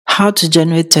How to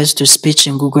generate text to speech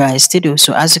in Google AI Studio.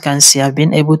 So as you can see, I've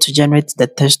been able to generate the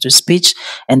text to speech,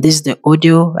 and this is the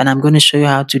audio, and I'm going to show you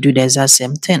how to do the exact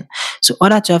same thing. So all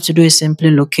that you have to do is simply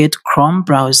locate Chrome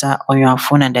browser on your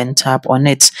phone and then tap on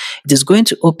it. It is going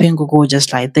to open Google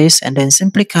just like this, and then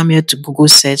simply come here to Google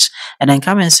search, and then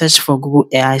come and search for Google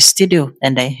AI Studio,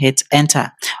 and then hit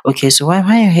enter. Okay, so when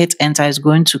you hit enter, it's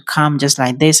going to come just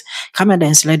like this. Come and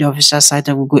then select the official site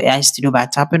of Google AI Studio by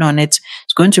tapping on it.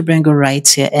 It's going to bring you right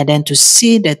here, and then to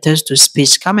see the text to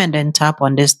speech, come and then tap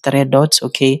on this three dots.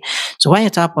 Okay, so when you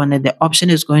tap on it, the option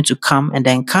is going to come, and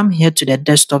then come here to the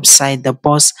desktop side, the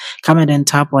box, come and then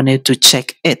tap on it to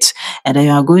check it, and then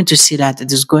you are going to see that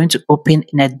it is going to open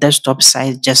in a desktop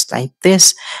site just like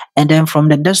this. And then from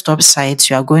the desktop site,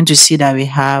 you are going to see that we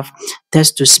have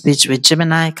text to speech with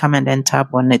Gemini. Come and then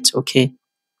tap on it. Okay,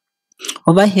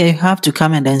 over here, you have to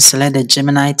come and then select the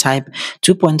Gemini type.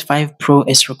 2.5 Pro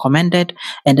is recommended.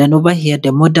 And then over here,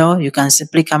 the model, you can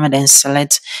simply come and then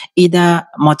select either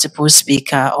multiple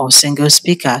speaker or single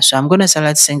speaker. So I'm going to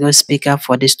select single speaker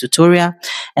for this tutorial.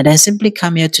 And then simply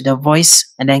come here to the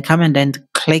voice, and then come and then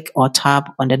click or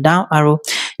tap on the down arrow.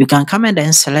 You can come and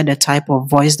then select the type of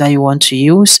voice that you want to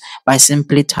use by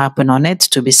simply tapping on it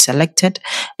to be selected.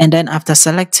 And then after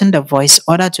selecting the voice,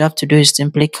 all that you have to do is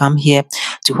simply come here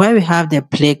to where we have the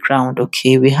playground.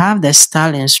 Okay, we have the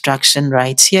style instruction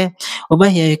right here. Over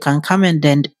here, you can come and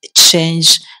then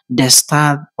change the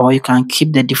style, or you can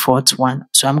keep the default one.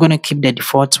 So I'm going to keep the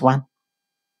default one.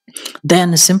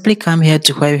 Then simply come here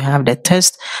to where you have the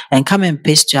text, and come and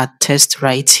paste your text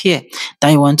right here that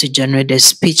you want to generate the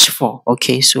speech for.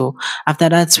 Okay, so after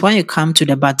that, when you come to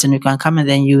the button, you can come and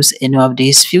then use any of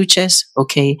these features.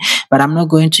 Okay, but I'm not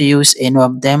going to use any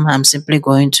of them. I'm simply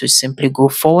going to simply go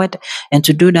forward, and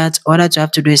to do that, all that you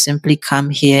have to do is simply come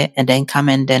here, and then come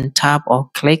and then tap or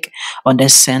click on the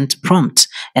send prompt.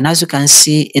 And as you can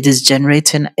see, it is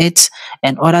generating it,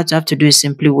 and all that you have to do is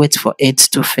simply wait for it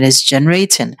to finish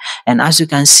generating. And as you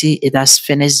can see, it has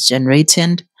finished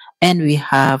generating, and we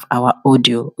have our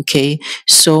audio. Okay,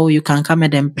 so you can come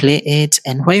and then play it,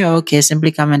 and when you're okay,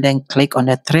 simply come and then click on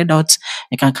the three dots.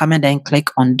 You can come and then click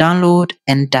on download,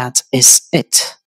 and that is it.